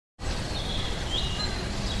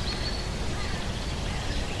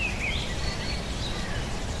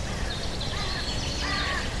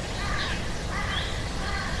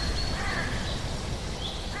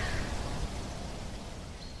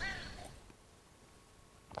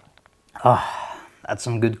That's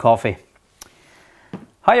some good coffee.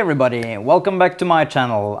 Hi everybody, welcome back to my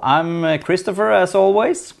channel. I'm Christopher as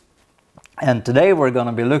always, and today we're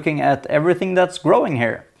gonna be looking at everything that's growing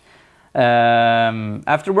here.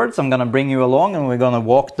 Afterwards I'm gonna bring you along and we're gonna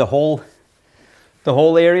walk the whole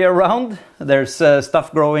area around. There's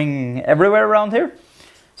stuff growing everywhere around here.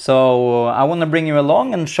 So I want to bring you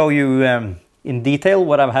along and show you in detail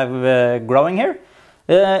what I have growing here.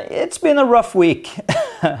 It's been a rough week.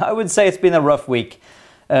 I would say it's been a rough week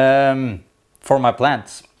for my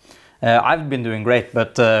plants. I've been doing great,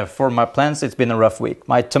 but for my plants it's been a rough week.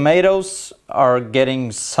 My tomatoes are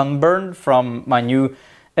getting sunburned from my new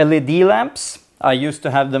LED lamps. I used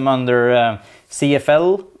to have them under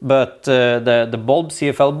CFL, but the bulbs,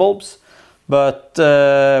 CFL bulbs. But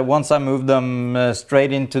once I moved them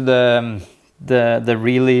straight into the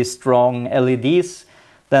really strong LEDs,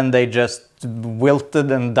 then they just wilted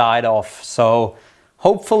and died off. So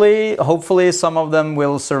hopefully some of them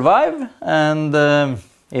will survive, and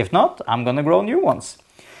if not, I'm gonna grow new ones.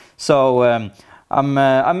 So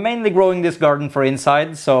I'm mainly growing this garden for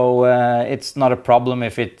inside, so it's not a problem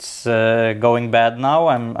if it's going bad now.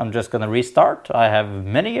 I'm just gonna restart. I have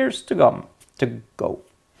many years to go.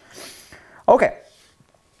 Okay,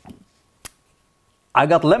 I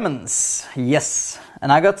got lemons, yes,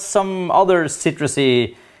 and I got some other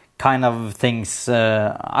citrusy kind of things.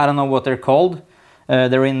 I don't know what they're called.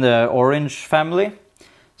 They're in the orange family.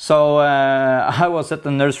 So I was at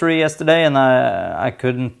the nursery yesterday, and I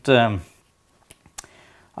couldn't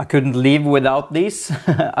leave without these.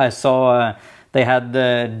 I saw they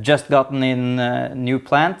had just gotten in new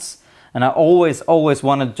plants, and I always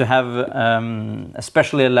wanted to have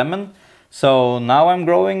especially a lemon. So now I'm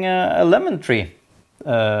growing a lemon tree.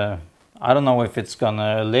 I don't know if it's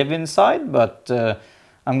gonna live inside, but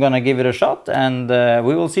I'm gonna give it a shot, and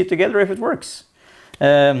we will see together if it works.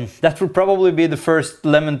 That will probably be the first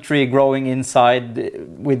lemon tree growing inside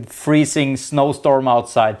with freezing snowstorm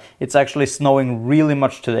outside. It's actually snowing really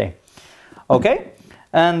much today. Okay,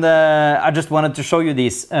 and I just wanted to show you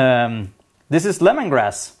these. This is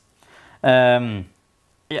lemongrass.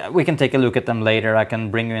 Yeah, we can take a look at them later. I can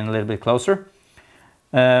bring you in a little bit closer.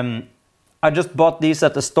 I just bought these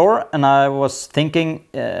at the store, and I was thinking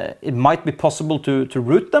it might be possible to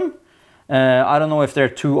root them. I don't know if they're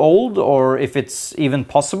too old or if it's even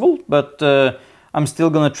possible, but I'm still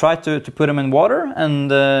gonna try to put them in water and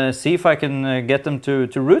see if I can get them to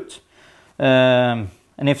root. And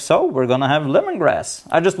if so, we're gonna have lemongrass.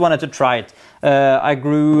 I just wanted to try it. I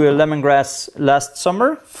grew lemongrass last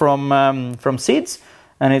summer from seeds,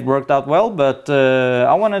 and it worked out well, but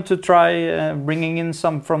I wanted to try bringing in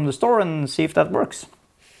some from the store and see if that works.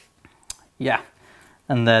 Yeah,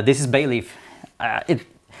 and this is bay leaf.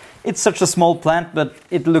 It's such a small plant, but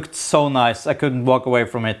it looked so nice. I couldn't walk away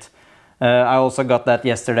from it. I also got that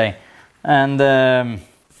yesterday. And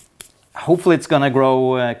hopefully it's gonna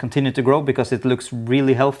grow, continue to grow, because it looks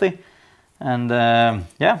really healthy. And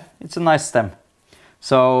yeah, it's a nice stem.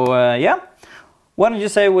 So yeah, why don't you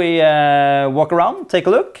say we walk around, take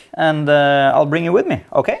a look, and I'll bring you with me,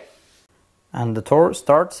 okay? And the tour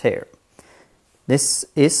starts here. This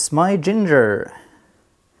is my ginger.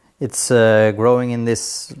 It's growing in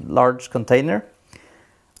this large container.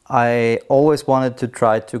 I always wanted to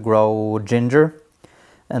try to grow ginger,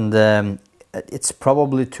 and it's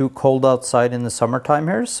probably too cold outside in the summertime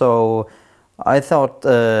here, so I thought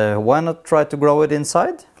why not try to grow it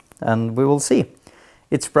inside, and we will see.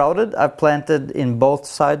 It's sprouted. I've planted in both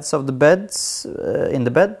sides of the beds, in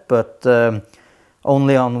the bed, but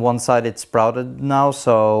only on one side it's sprouted now,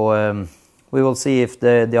 so we will see if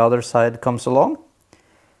the other side comes along.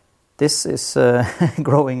 This is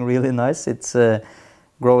growing really nice. It's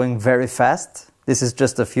growing very fast. This is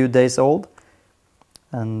just a few days old.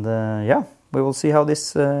 And yeah, we will see how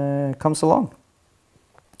this comes along.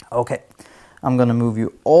 Okay, I'm gonna move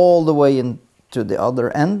you all the way into the other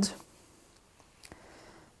end.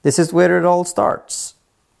 This is where it all starts.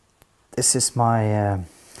 This is my,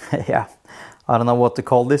 yeah, I don't know what to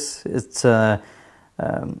call this. It's, yeah,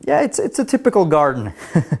 it's a typical garden.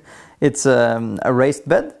 It's a raised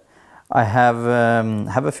bed. I have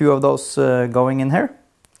a few of those going in here.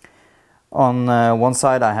 On one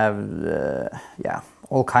side I have yeah,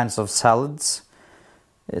 all kinds of salads.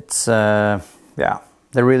 It's yeah,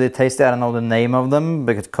 they're really tasty. I don't know the name of them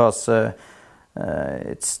because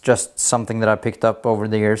it's just something that I picked up over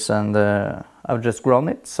the years, and I've just grown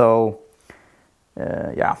it. So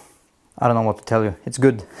yeah, I don't know what to tell you. It's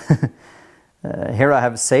good. Here I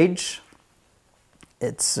have sage.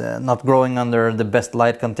 It's not growing under the best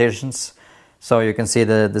light conditions, so you can see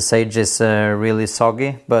the sage is really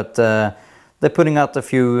soggy, but they're putting out a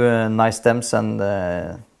few nice stems, and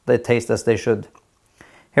they taste as they should.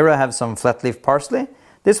 Here I have some flat leaf parsley.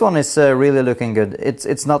 This one is really looking good.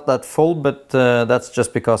 It's not that full, but that's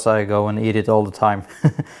just because I go and eat it all the time.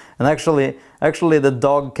 And actually the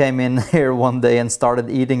dog came in here one day and started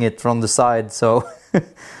eating it from the side, so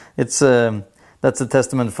it's that's a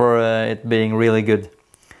testament for it being really good.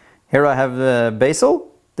 Here I have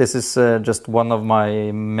basil. This is just one of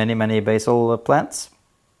my many basil plants.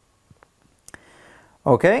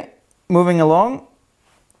 Okay, moving along,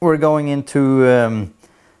 we're going into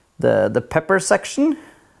the pepper section.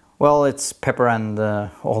 Well, it's pepper and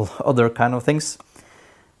all other kind of things.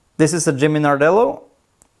 This is a Jimmy Nardello.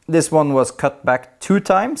 This one was cut back 2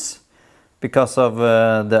 times because of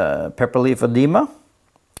the pepper leaf edema.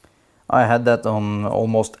 I had that on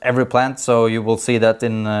almost every plant, so you will see that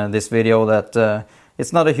in this video that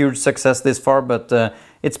it's not a huge success this far, but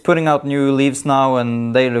it's putting out new leaves now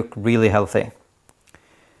and they look really healthy.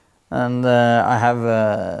 And I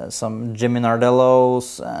have some Jimmy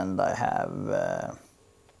Nardellos, and I have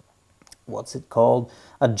what's it called?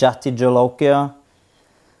 A Jati Jolokia.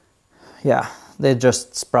 Yeah, they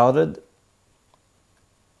just sprouted.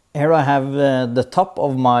 Here I have the top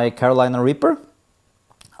of my Carolina Reaper.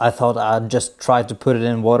 I thought I'd just try to put it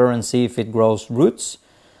in water and see if it grows roots.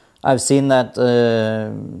 I've seen that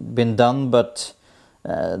been done, but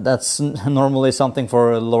that's normally something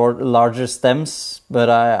for larger stems. But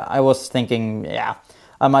I was thinking, yeah,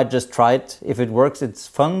 I might just try it. If it works, it's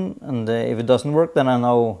fun, and if it doesn't work, then I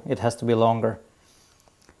know it has to be longer.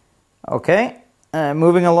 Okay,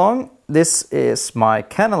 moving along, this is my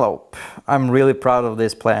cantaloupe. I'm really proud of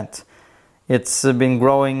this plant. It's been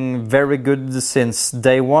growing very good since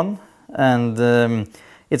day one, and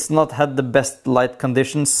it's not had the best light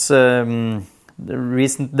conditions the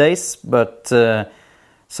recent days, but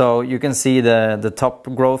so you can see the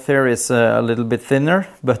top growth here is a little bit thinner,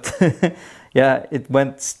 but yeah, it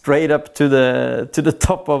went straight up to the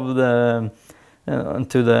top of the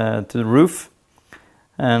to the roof,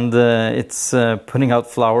 and it's putting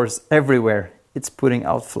out flowers everywhere. It's putting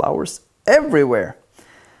out flowers everywhere,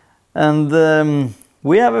 and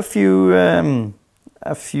we have a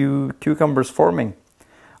few cucumbers forming.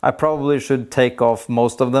 I probably should take off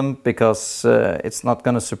most of them because it's not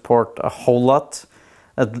going to support a whole lot,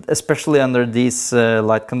 especially under these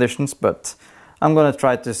light conditions, but I'm going to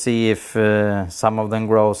try to see if some of them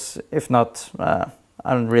grows. If not,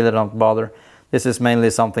 I really don't bother. This is mainly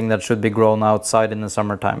something that should be grown outside in the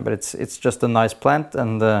summertime, but it's just a nice plant,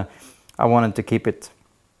 and I wanted to keep it.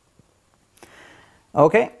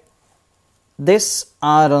 Okay, this,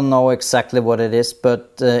 I don't know exactly what it is,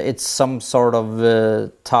 but it's some sort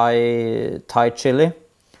of Thai chili.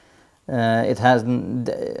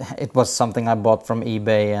 It was something I bought from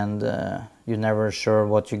eBay, and you're never sure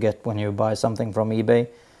what you get when you buy something from eBay.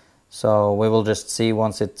 So we will just see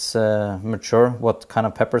once it's mature what kind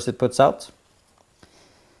of peppers it puts out.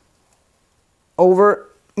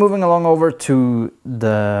 Moving along over to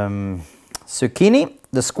the zucchini,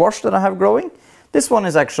 the squash that I have growing. This one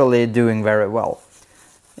is actually doing very well.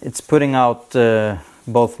 It's putting out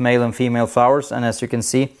both male and female flowers, and as you can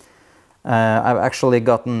see, I've actually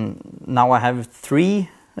gotten, now I have 3,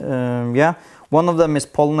 yeah, one of them is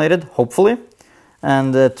pollinated, hopefully,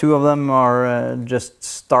 and 2 of them are just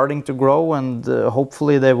starting to grow, and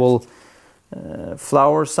hopefully they will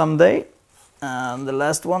flower someday. And the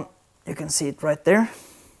last one, you can see it right there.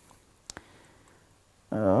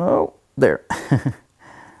 Oh, there.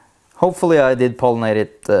 Hopefully I did pollinate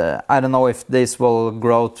it. I don't know if this will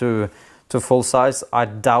grow to full size. I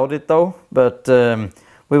doubt it though, but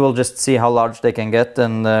we will just see how large they can get,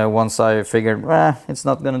 and once I figured it's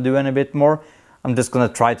not going to do any bit more, I'm just going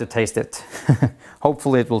to try to taste it.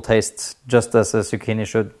 Hopefully it will taste just as a zucchini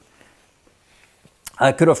should.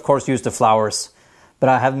 I could of course use the flowers, but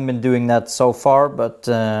I haven't been doing that so far, but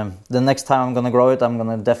the next time I'm going to grow it, I'm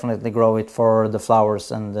going to definitely grow it for the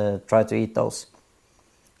flowers and try to eat those.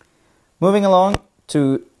 Moving along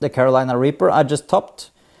to the Carolina Reaper, I just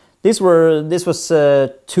topped. This was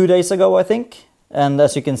 2 days ago, I think, and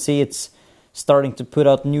as you can see, it's starting to put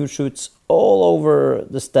out new shoots all over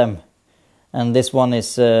the stem. And this one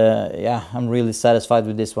is, yeah, I'm really satisfied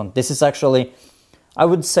with this one. This is actually, I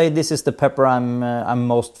would say this is the pepper I'm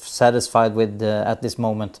most satisfied with at this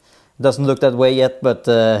moment. It doesn't look that way yet, but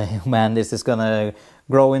man, this is gonna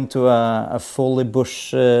grow into a fully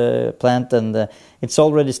bush plant, and it's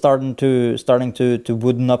already starting to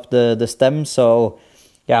wooden up the stem. So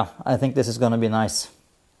yeah, I think this is gonna be nice.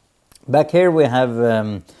 Back here we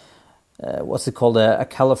have what's it called, a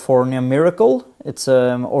California Miracle. It's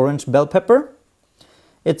orange bell pepper.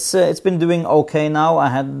 It's been doing okay now. I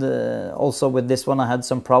had also with this one I had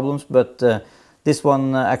some problems, but this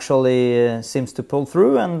one actually seems to pull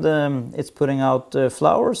through, and it's putting out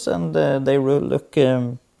flowers, and they look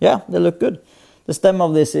yeah, they look good. The stem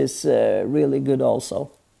of this is really good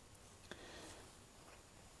also.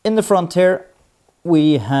 In the front here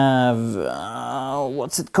we have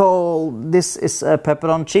what's it called? This is a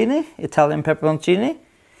pepperoncini, Italian pepperoncini.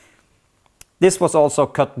 This was also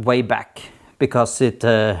cut way back because it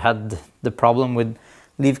had the problem with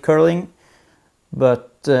leaf curling, but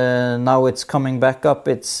now it's coming back up.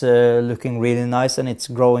 It's looking really nice, and it's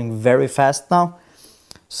growing very fast now.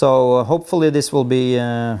 So hopefully this will be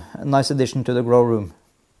a nice addition to the grow room.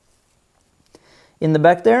 In the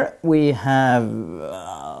back there we have,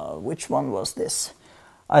 which one was this?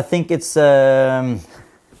 I think it's, is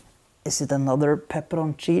it another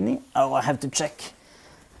pepperoncini? Oh, I have to check.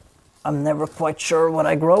 I'm never quite sure what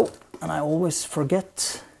I grow, and I always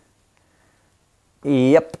forget.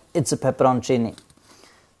 Yep, it's a pepperoncini.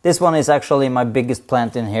 This one is actually my biggest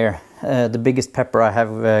plant in here, the biggest pepper I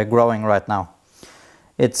have growing right now.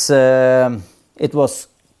 It's it was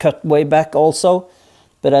cut way back also,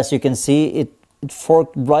 but as you can see, it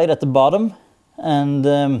forked right at the bottom,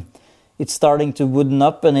 and it's starting to wooden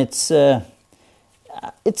up, and it's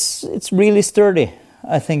really sturdy.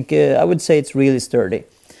 I think I would say it's really sturdy,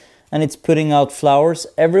 and it's putting out flowers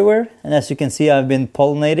everywhere. And as you can see, I've been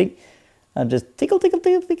pollinating. I just tickle, tickle,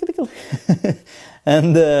 tickle, tickle, tickle,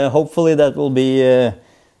 and hopefully that will be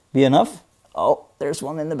enough. Oh, there's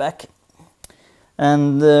one in the back,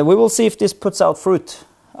 and we will see if this puts out fruit.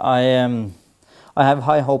 I have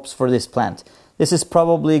high hopes for this plant. This is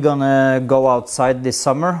probably gonna go outside this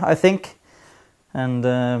summer, I think, and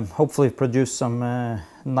hopefully produce some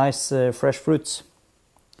nice fresh fruits.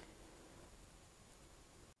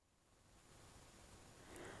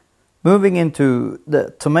 Moving into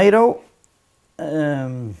the tomato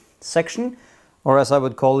section, or as I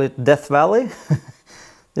would call it, Death Valley.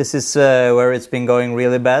 This is where it's been going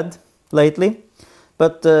really bad lately,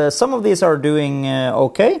 but some of these are doing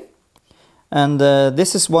okay, and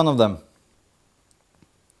this is one of them.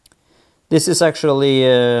 This is actually,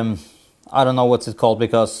 I don't know what's it called,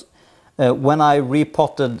 because when I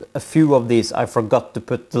repotted a few of these, I forgot to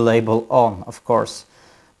put the label on, of course.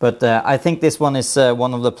 But I think this one is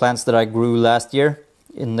one of the plants that I grew last year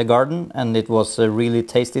in the garden, and it was a really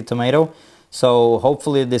tasty tomato. So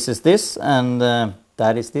hopefully this is this, and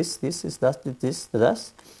that is this, this is that, this,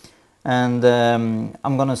 that. And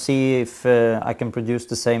I'm gonna see if I can produce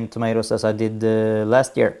the same tomatoes as I did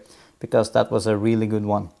last year, because that was a really good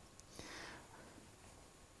one.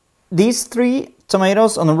 These three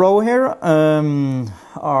tomatoes on a row here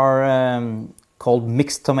are called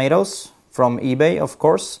mixed tomatoes from eBay, of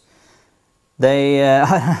course. They I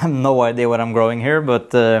have no idea what I'm growing here,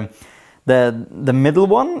 but the middle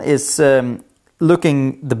one is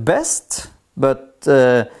looking the best, but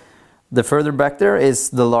the further back there is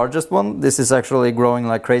the largest one. This is actually growing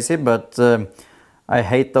like crazy, but I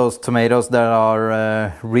hate those tomatoes that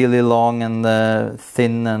are really long and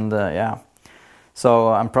thin, and yeah. So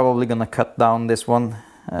I'm probably gonna cut down this one.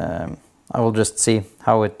 I will just see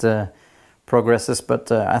how it progresses,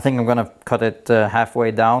 but I think I'm gonna cut it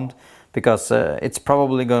halfway down, because it's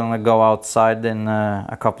probably gonna go outside in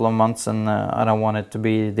a couple of months, and I don't want it to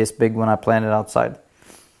be this big when I plant it outside.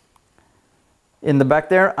 In the back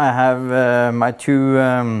there I have my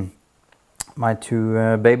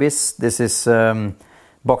two babies. This is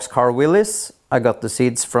Boxcar Willis. I got the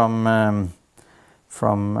seeds from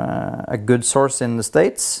a good source in the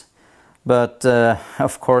States, but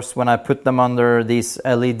of course when I put them under these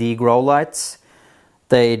LED grow lights,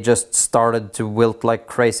 they just started to wilt like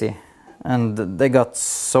crazy, and they got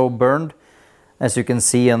so burned, as you can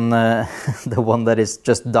see on the one that is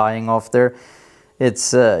just dying off there.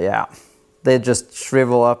 It's yeah, they just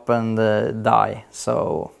shrivel up and die.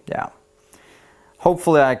 So yeah,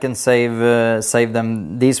 hopefully I can save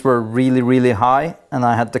them. These were really high, and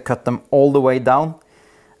I had to cut them all the way down.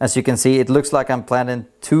 As you can see, it looks like I'm planting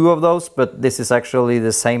two of those, but this is actually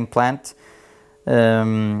the same plant.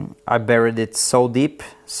 I buried it so deep,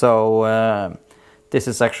 so this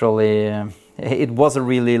is actually, it was a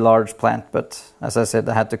really large plant, but as I said,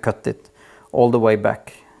 I had to cut it all the way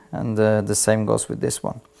back, and the same goes with this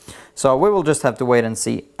one. So we will just have to wait and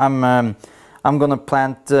see. I'm gonna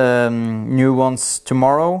plant new ones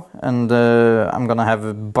tomorrow, and I'm gonna have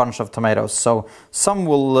a bunch of tomatoes, so some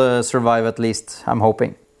will survive at least, I'm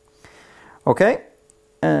hoping. Okay,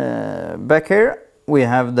 back here we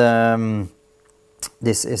have the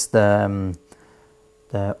this is the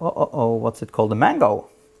what's it called, the mango.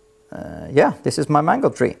 Yeah, this is my mango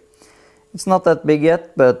tree. It's not that big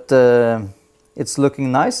yet, but it's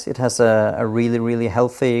looking nice. It has a really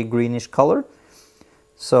healthy greenish color.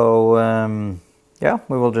 So yeah,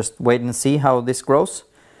 we will just wait and see how this grows.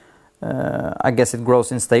 I guess it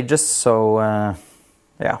grows in stages, so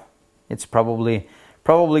yeah, it's probably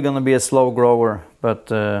gonna be a slow grower,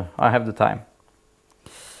 but I have the time.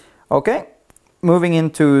 Okay, moving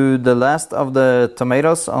into the last of the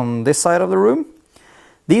tomatoes on this side of the room.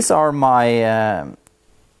 These are my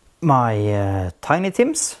Tiny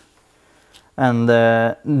Tims, and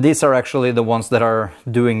these are actually the ones that are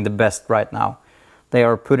doing the best right now. They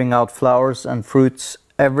are putting out flowers and fruits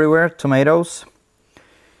everywhere, tomatoes.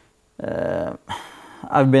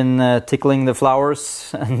 I've been tickling the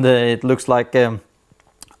flowers, and it looks like I've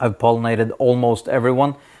pollinated almost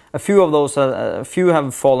everyone. A few of those, a few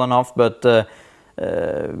have fallen off, but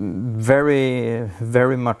very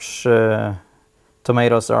much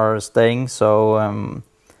tomatoes are staying. So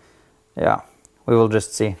yeah, we will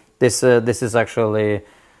just see. This is actually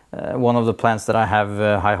one of the plants that I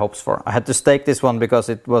have high hopes for. I had to stake this one because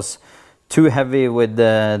it was too heavy with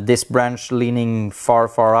this branch leaning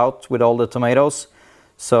far out with all the tomatoes.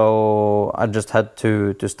 So I just had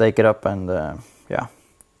to stake it up, and yeah.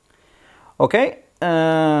 Okay,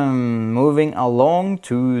 moving along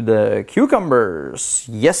to the cucumbers.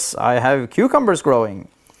 Yes, I have cucumbers growing.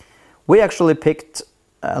 We actually picked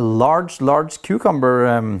a large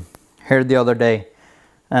cucumber here the other day.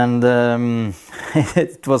 And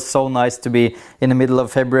it was so nice to be in the middle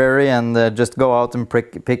of February and just go out and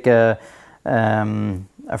pick a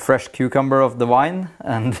fresh cucumber off the vine.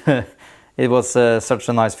 And it was such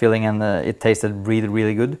a nice feeling, and it tasted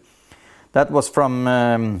really good. That was from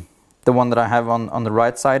the one that I have on the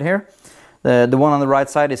right side here. The one on the right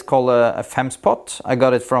side is called a Femspot. I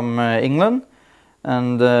got it from England.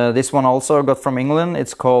 And this one also I got from England.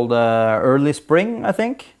 It's called Early Spring, I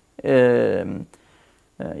think.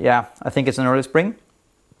 Yeah, I think it's an early spring.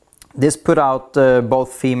 This put out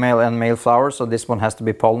both female and male flowers, so this one has to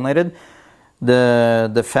be pollinated.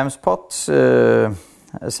 The Femspot,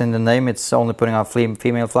 as in the name, it's only putting out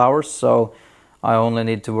female flowers, so I only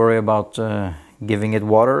need to worry about giving it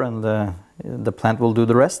water, and the plant will do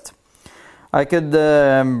the rest. I could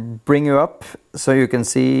bring you up so you can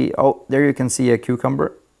see. Oh, there you can see a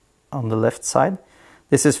cucumber on the left side.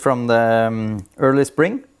 This is from the early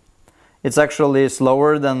spring. It's actually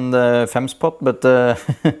slower than the Femspot, but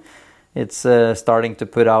it's starting to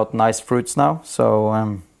put out nice fruits now.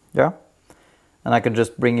 So yeah, and I could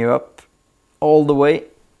just bring you up all the way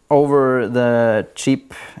over the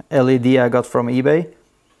cheap LED I got from eBay,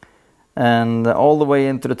 and all the way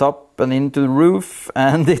into the top and into the roof,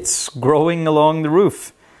 and it's growing along the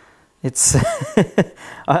roof. It's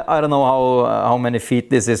I don't know how many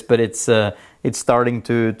feet this is, but it's starting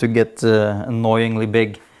to get annoyingly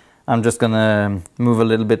big. I'm just gonna move a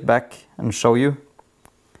little bit back and show you.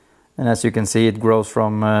 And as you can see, it grows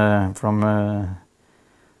from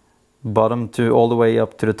bottom to all the way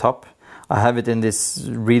up to the top. I have it in this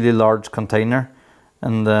really large container,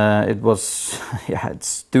 and it was yeah, it's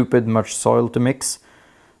stupid much soil to mix.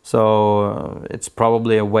 So it's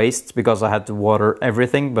probably a waste because I had to water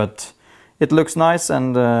everything, but it looks nice,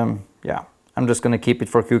 and yeah, I'm just gonna keep it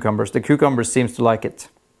for cucumbers. The cucumbers seems to like it.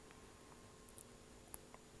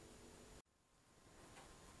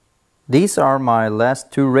 These are my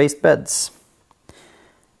last two raised beds.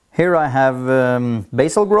 Here I have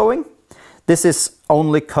basil growing. This is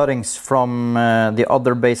only cuttings from the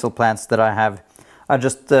other basil plants that I have. I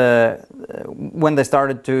just, when they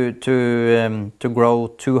started to grow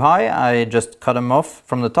too high, I just cut them off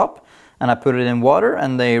from the top, and I put it in water,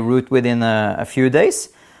 and they root within a few days.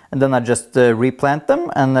 And then I just replant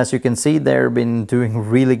them, and as you can see, they've been doing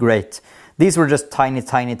really great. These were just tiny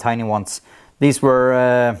ones. These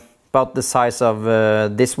were about the size of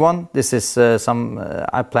this one. This is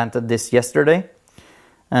I planted this yesterday,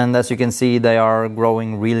 and as you can see, they are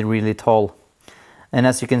growing really tall. And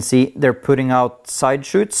as you can see, they're putting out side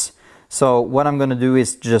shoots. So what I'm going to do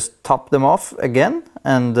is just top them off again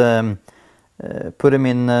and put them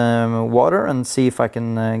in water and see if I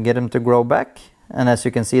can get them to grow back. And as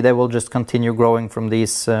you can see, they will just continue growing from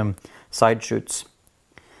these side shoots.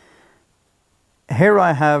 Here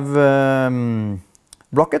I have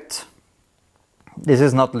Rocket. This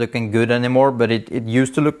is not looking good anymore, but it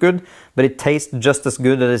used to look good, but it tastes just as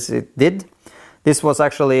good as it did. This was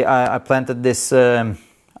actually, I planted this,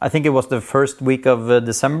 I think it was the first week of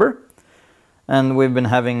December, and we've been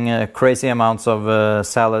having crazy amounts of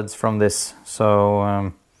salads from this.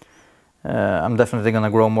 So I'm definitely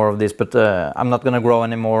gonna grow more of this, but I'm not gonna grow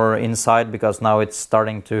any more inside because now it's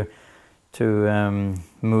starting to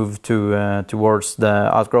move to towards the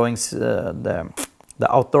outgrowing the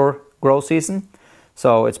outdoor grow season.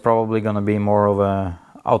 So it's probably going to be more of a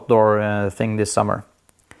outdoor thing this summer.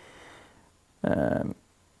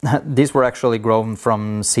 These were actually grown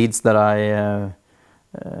from seeds that I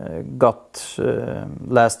got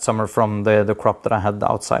last summer from the crop that I had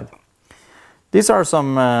outside. These are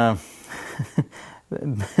some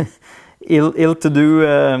ill-to-do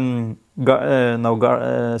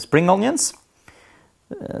spring onions.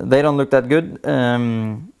 They don't look that good.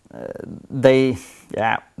 They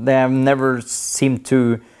have never seemed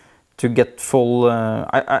to get full.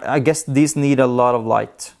 I guess these need a lot of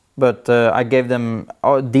light, but I gave them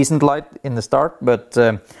decent light in the start, but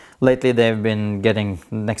lately they've been getting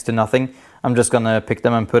next to nothing. I'm just gonna pick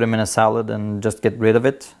them and put them in a salad and just get rid of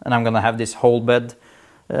it. And I'm gonna have this whole bed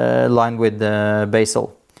lined with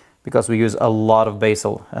basil, because we use a lot of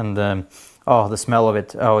basil, and oh, the smell of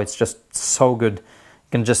it, oh, it's just so good.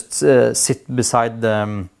 You can just sit beside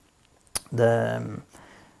the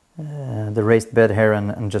raised bed here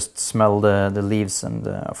and just smell the leaves, and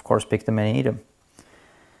of course pick them and eat them.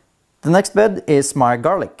 The next bed is my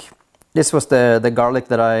garlic. This was the garlic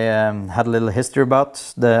that I had a little history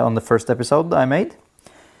about on the first episode I made.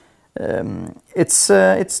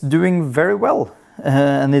 It's doing very well,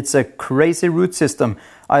 and it's a crazy root system.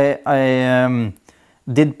 I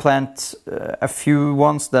did plant a few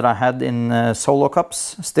ones that I had in solo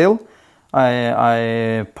cups still.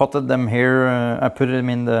 I potted them here. I put them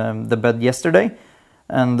in the bed yesterday,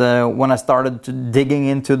 and when I started digging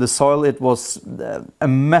into the soil, it was a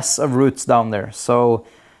mess of roots down there. So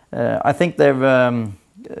I think they've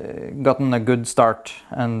gotten a good start,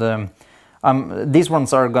 and these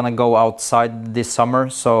ones are gonna go outside this summer,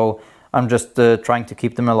 so I'm just trying to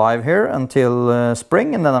keep them alive here until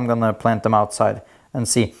spring, and then I'm gonna plant them outside and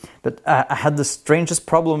see. But I had the strangest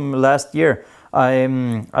problem last year.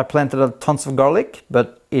 I planted tons of garlic,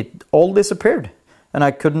 but it all disappeared, and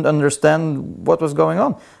I couldn't understand what was going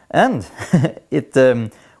on. And it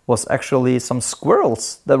was actually some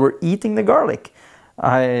squirrels that were eating the garlic.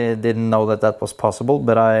 I didn't know that was possible,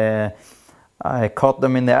 but I caught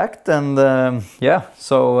them in the act, and yeah.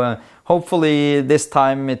 So hopefully this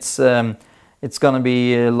time it's gonna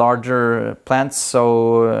be larger plants,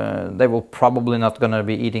 so they will probably not gonna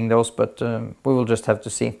be eating those, but we will just have to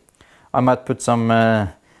see. I might put some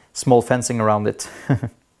small fencing around it.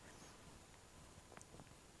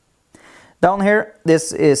 Down here,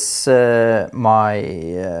 this is my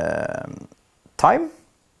thyme.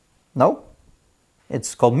 No,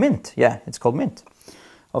 it's called mint. Yeah, it's called mint,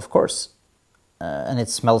 of course. And it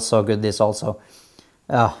smells so good, this also.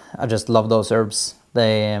 I just love those herbs.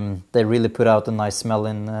 They really put out a nice smell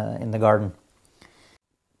in the garden.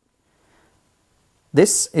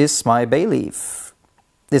 This is my bay leaf.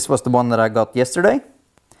 This was the one that I got yesterday.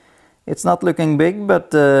 It's not looking big,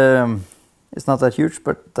 but it's not that huge,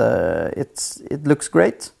 but it looks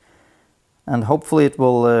great. And hopefully it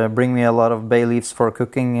will bring me a lot of bay leaves for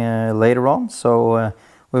cooking later on. So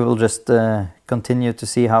we will just continue to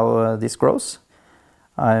see how this grows.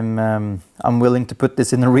 I'm willing to put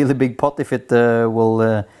this in a really big pot if it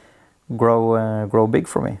will grow big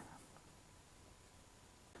for me.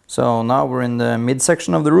 So now we're in the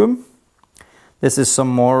midsection of the room. This is some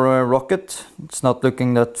more rocket. It's not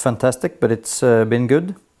looking that fantastic, but it's been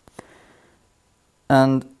good.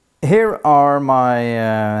 And here are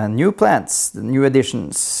my new plants, the new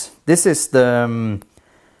additions. This is the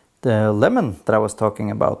lemon that I was talking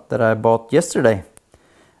about that I bought yesterday.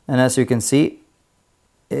 And as you can see,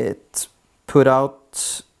 it put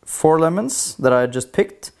out 4 lemons that I just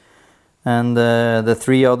picked, and the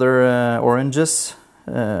 3 other oranges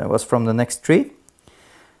was from the next tree.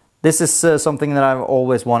 This is something that I've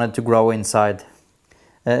always wanted to grow inside,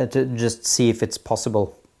 to just see if it's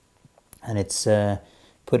possible. And it's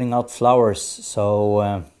putting out flowers,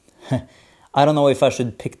 so I don't know if I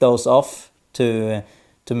should pick those off to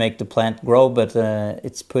make the plant grow, but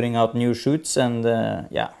it's putting out new shoots, and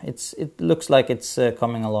yeah, it looks like it's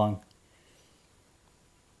coming along.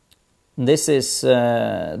 This is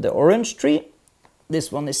the orange tree.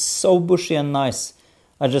 This one is so bushy and nice.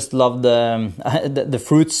 I just love the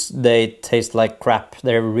fruits. They taste like crap.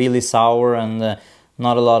 They're really sour and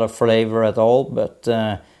not a lot of flavor at all, but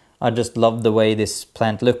I just love the way this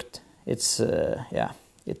plant looked. It's yeah,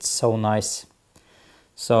 it's so nice.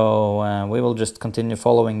 So we will just continue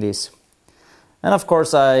following these. And of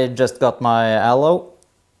course I just got my aloe,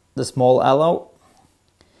 the small aloe.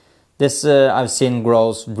 This I've seen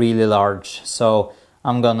grows really large, so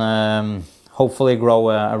I'm gonna hopefully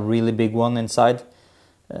grow a really big one inside.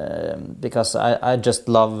 Because I just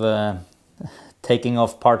love taking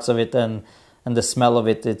off parts of it and and the smell of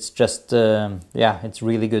it, it's just, yeah, it's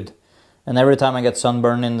really good. And every time I get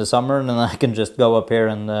sunburn in the summer, then I can just go up here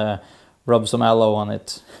and rub some aloe on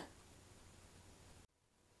it.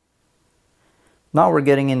 Now we're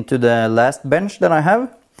getting into the last bench that I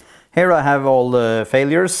have. Here I have all the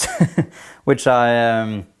failures, which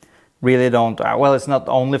I really don't... Well, it's not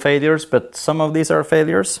only failures, but some of these are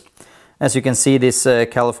failures. As you can see, this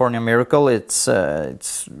California Miracle, it's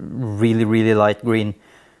really, really light green.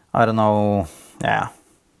 I don't know... Yeah,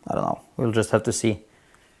 I don't know. We'll just have to see.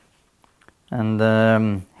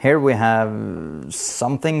 And here we have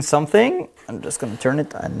something. I'm just gonna turn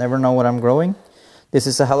it. I never know what I'm growing. This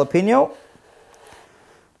is a jalapeno.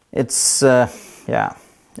 It's, yeah,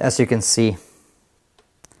 as you can see,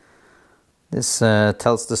 this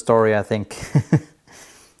tells the story, I think.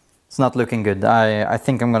 It's not looking good. I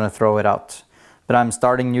think I'm gonna throw it out. But I'm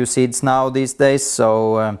starting new seeds now these days,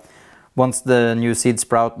 so once the new seeds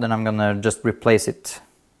sprout, then I'm gonna just replace it.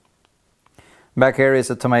 Back here is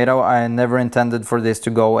a tomato. I never intended for this to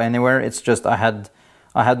go anywhere. It's just I had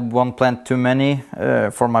one plant too many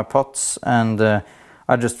for my pots, and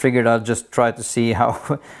I just figured I'd just try to see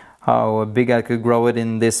how big I could grow it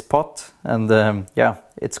in this pot, and yeah,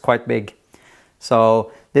 it's quite big.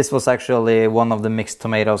 So this was actually one of the mixed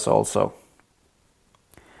tomatoes also.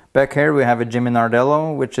 Back here we have a Jimmy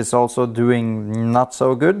Nardello, which is also doing not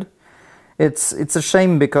so good. It's a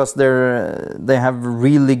shame because they have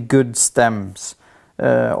really good stems.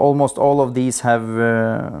 Almost all of these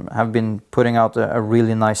have been putting out a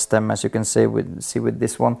really nice stem, as you can see with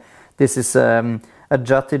this one. This is a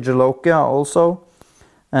Jati Jalokia also,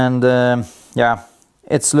 and yeah,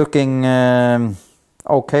 it's looking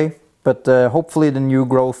okay. But hopefully the new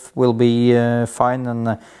growth will be fine,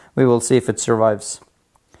 and we will see if it survives.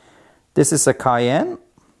 This is a cayenne.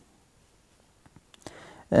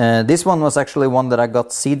 This one was actually one that I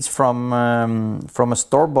got seeds from a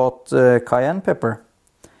store-bought cayenne pepper.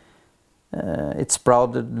 It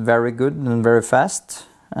sprouted very good and very fast,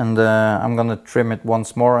 and I'm gonna trim it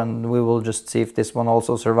once more, and we will just see if this one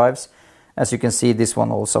also survives. As you can see, this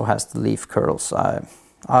one also has the leaf curls. I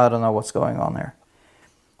don't know what's going on here.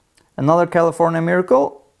 Another California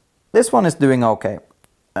Miracle. This one is doing okay.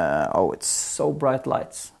 Oh, it's so bright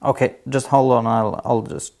lights. Okay, just hold on. I'll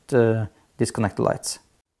just disconnect the lights.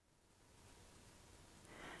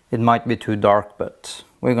 It might be too dark, but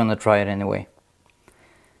we're gonna try it anyway.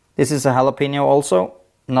 This is a jalapeno also.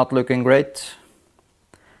 Not looking great,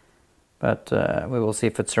 but we will see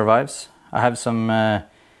if it survives. I have some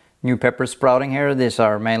new peppers sprouting here. These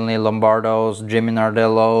are mainly Lombardos, Jimmy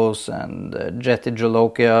Nardellos, and Jeti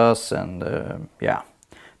Jalokias, and yeah,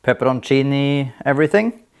 pepperoncini,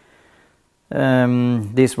 everything.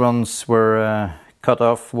 These ones were cut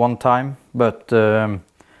off one time, but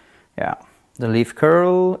yeah, the leaf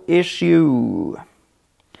curl issue.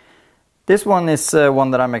 This one is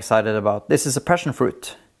one that I'm excited about. This is a passion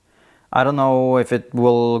fruit. I don't know if it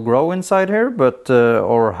will grow inside here, but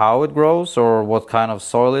or how it grows, or what kind of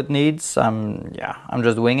soil it needs. Yeah, I'm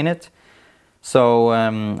just winging it. So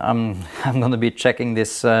I'm gonna be checking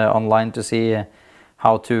this online to see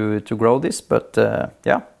how to grow this. But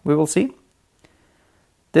yeah, we will see.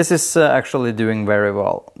 This is actually doing very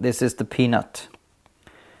well. This is the peanut.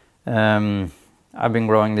 I've been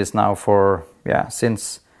growing this now for, yeah,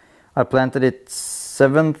 since I planted it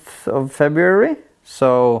 7th of February.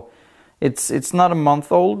 So it's not a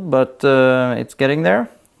month old, but it's getting there.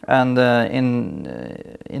 And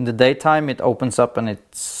in the daytime it opens up and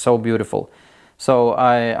it's so beautiful. So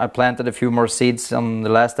I planted a few more seeds on the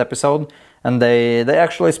last episode, and they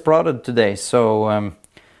actually sprouted today. So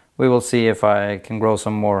we will see if I can grow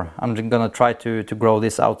some more. I'm gonna try to grow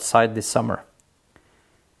this outside this summer.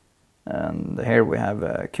 And here we have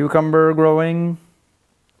a cucumber growing.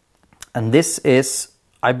 And this is,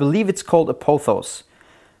 I believe it's called a pothos.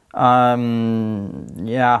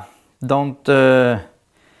 Yeah, don't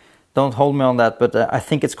hold me on that, but I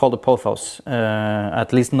think it's called a pothos.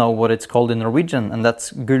 At least know what it's called in Norwegian, and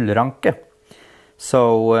that's gullranke.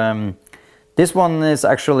 So this one is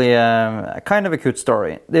actually a kind of a cute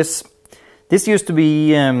story. This used to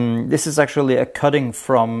be, this is actually a cutting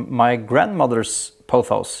from my grandmother's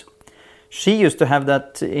pothos. She used to have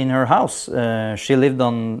that in her house. She lived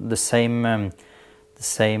on the same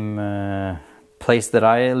place that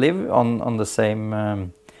I live on the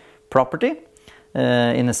same property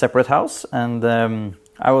in a separate house, and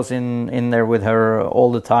I was in there with her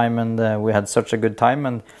all the time, and we had such a good time.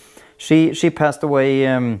 And she passed away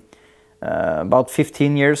about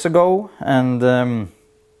 15 years ago, and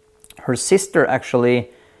her sister actually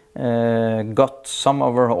got some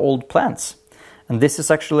of her old plants. And this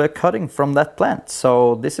is actually a cutting from that plant.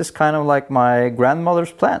 So this is kind of like my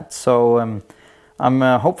grandmother's plant. So I'm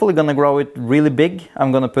hopefully gonna grow it really big.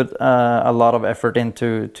 I'm gonna put a lot of effort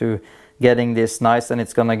into getting this nice, and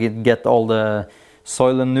it's gonna get all the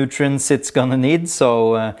soil and nutrients it's gonna need.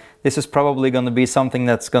 So this is probably gonna be something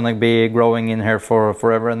that's gonna be growing in here for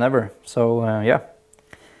forever and ever. So yeah.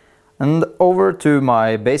 And over to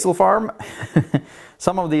my basil farm.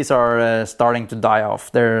 Some of these are starting to die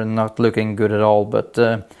off. They're not looking good at all, but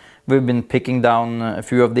we've been picking down a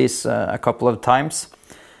few of these a couple of times.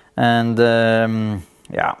 And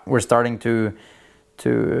yeah, we're starting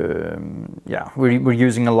yeah, we're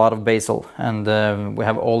using a lot of basil, and we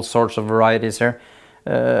have all sorts of varieties here.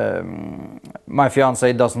 My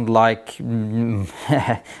fiance doesn't like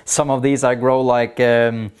some of these I grow, like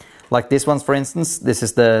this ones, for instance. This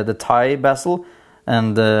is the Thai basil,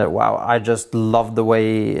 and wow, I just love the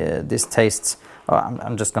way this tastes. Oh,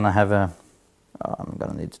 I'm just gonna have a I'm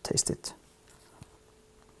gonna need to taste it.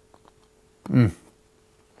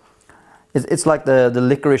 It's like the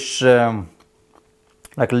licorice,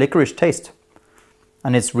 like a licorice taste,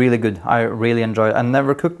 and it's really good. I really enjoy it. I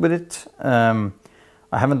never cooked with it.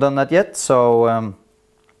 I haven't done that yet, so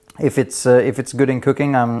if it's good in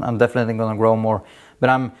cooking, I'm definitely gonna grow more. But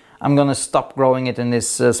I'm gonna stop growing it in these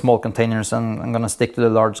small containers, and I'm gonna stick to the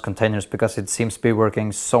large containers because it seems to be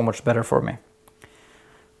working so much better for me.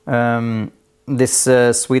 This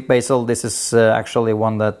sweet basil, this is actually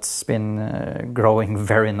one that's been growing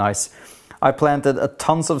very nice. I planted a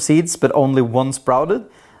tons of seeds, but only one sprouted,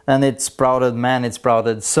 and it sprouted, man, it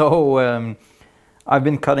sprouted. So I've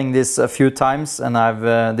been cutting this a few times, and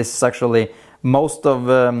this is actually most of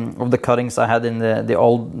the cuttings I had in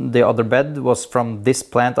the other bed was from this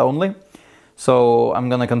plant only. So I'm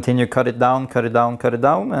gonna continue cut it down,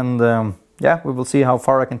 and yeah, we will see how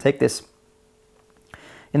far I can take this.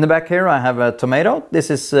 In the back here I have a tomato. This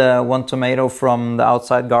is one tomato from the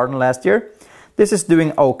outside garden last year. This is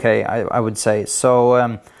doing okay, I would say.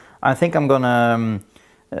 So I think I'm gonna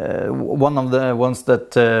one of the ones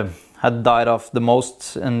that had died off the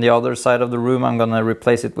most in the other side of the room, I'm gonna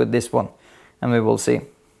replace it with this one, and we will see.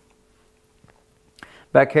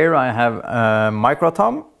 Back here I have a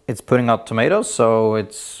microtom. It's putting out tomatoes, so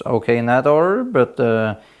it's okay in that order, but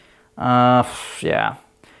yeah,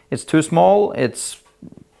 it's too small. It's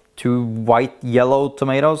two white yellow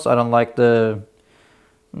tomatoes. I don't like the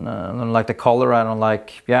color. I don't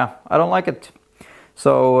like it.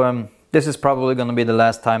 So this is probably going to be the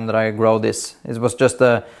last time that I grow this. It was just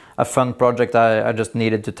a fun project I just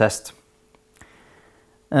needed to test.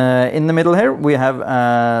 In the middle here we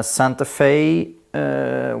have Santa Fe,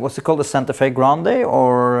 what's it called, the Santa Fe Grande,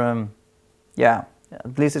 or yeah,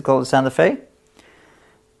 at least it's called Santa Fe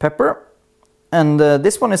pepper. And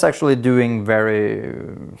this one is actually doing very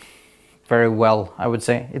well, I would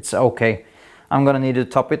say. It's okay. I'm gonna need to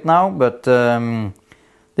top it now, but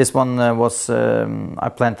this one was I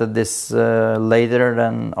planted this later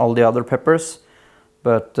than all the other peppers,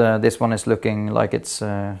 but this one is looking like it's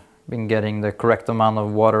been getting the correct amount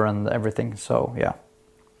of water and everything. So yeah.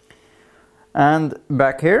 And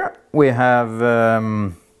back here we have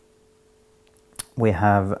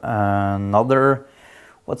another.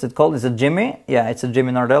 What's it called? Is it Jimmy? Yeah, it's a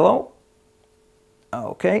Jimmy Nardello.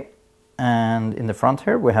 Okay. And in the front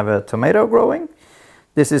here we have a tomato growing.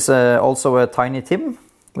 This is also a tiny Tim,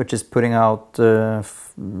 which is putting out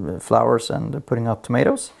flowers and putting out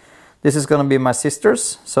tomatoes. This is going to be my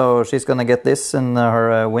sister's, so she's going to get this in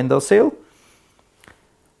her windowsill.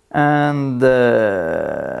 And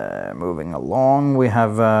moving along, we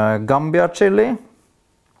have Gambia chili.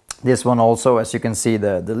 This one also, as you can see,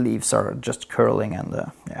 the leaves are just curling, and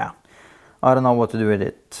yeah, I don't know what to do with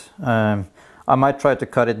it. I might try to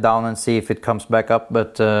cut it down and see if it comes back up,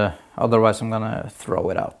 but otherwise I'm gonna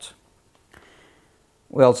throw it out.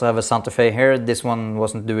 We also have a Santa Fe here. This one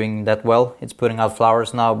wasn't doing that well. It's putting out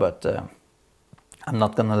flowers now, but I'm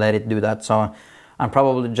not gonna let it do that. So I'm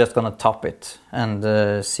probably just gonna top it and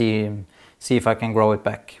see if I can grow it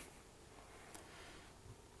back.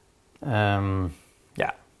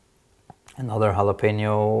 Yeah. Another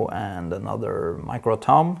jalapeno and another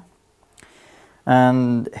microtom.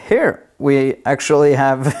 And here we actually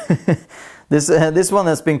have this one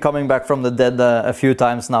has been coming back from the dead a few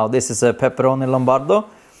times now. This is a pepperoni lombardo.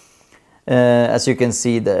 As you can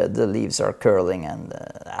see, the leaves are curling, and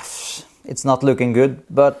it's not looking good,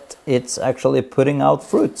 but it's actually putting out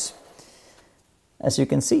fruits. As you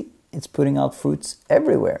can see, it's putting out fruits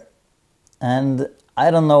everywhere. And I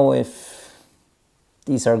don't know if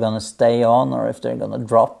these are gonna stay on or if they're gonna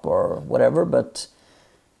drop or whatever, but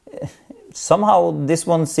somehow this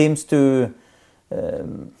one seems to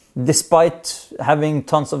despite having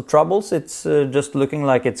tons of troubles, it's just looking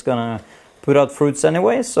like it's gonna put out fruits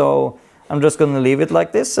anyway. So I'm just gonna leave it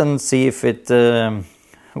like this and see if it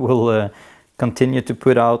will continue to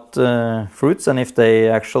put out fruits and if they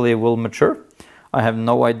actually will mature. I have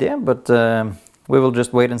no idea, but we will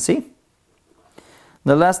just wait and see.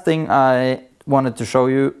 The last thing I wanted to show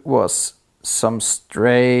you was some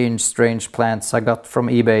strange plants I got from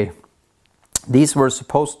eBay. These were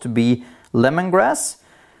supposed to be lemongrass,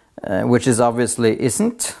 which is obviously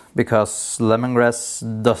isn't, because lemongrass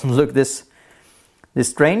doesn't look this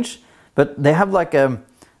strange. But they have like a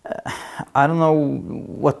I don't know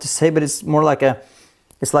what to say, but it's more like a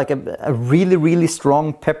really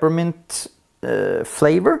strong peppermint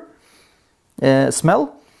flavor,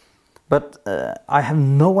 smell, but I have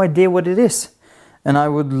no idea what it is, and I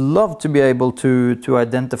would love to be able to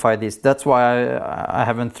identify this. That's why I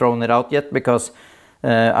haven't thrown it out yet, because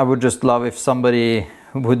I would just love if somebody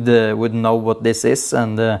would know what this is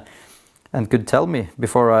and could tell me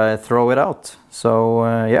before I throw it out. So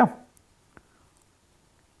yeah.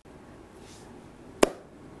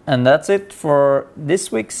 And that's it for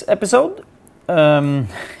this week's episode.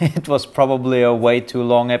 It was probably a way too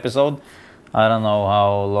long episode. I don't know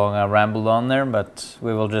how long I rambled on there, but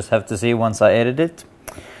we will just have to see once I edit it.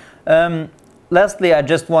 Lastly, I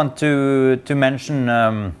just want to mention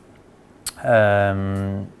a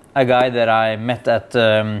guy that I met at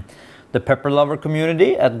the Pepper Lover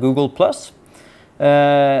community at Google+.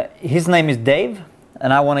 His name is Dave,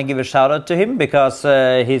 and I want to give a shout out to him because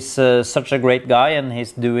he's such a great guy, and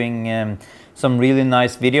he's doing some really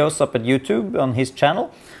nice videos up at YouTube on his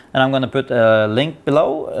channel. And I'm going to put a link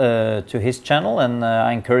below to his channel, and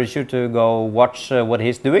I encourage you to go watch what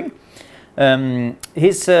he's doing.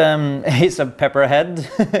 He's a pepperhead,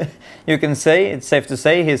 you can say. It's safe to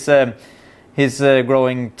say he's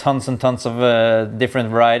growing tons and tons of different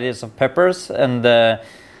varieties of peppers, and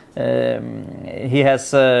he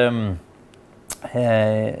has.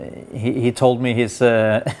 He told me he's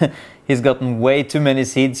gotten way too many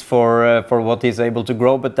seeds for what he's able to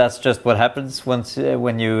grow, but that's just what happens once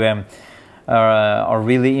when you are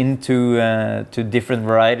really into to different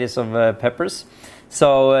varieties of peppers.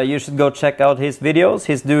 So you should go check out his videos.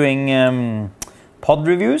 He's doing pod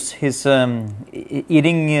reviews. He's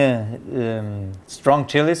eating strong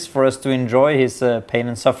chilies for us to enjoy his pain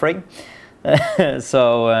and suffering.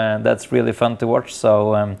 So that's really fun to watch.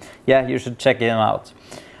 So yeah, you should check him out.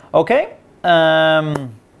 Okay,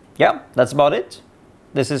 yeah, that's about it.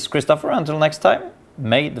 This is Christopher. Until next time,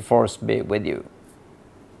 may the force be with you.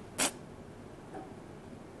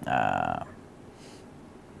 No.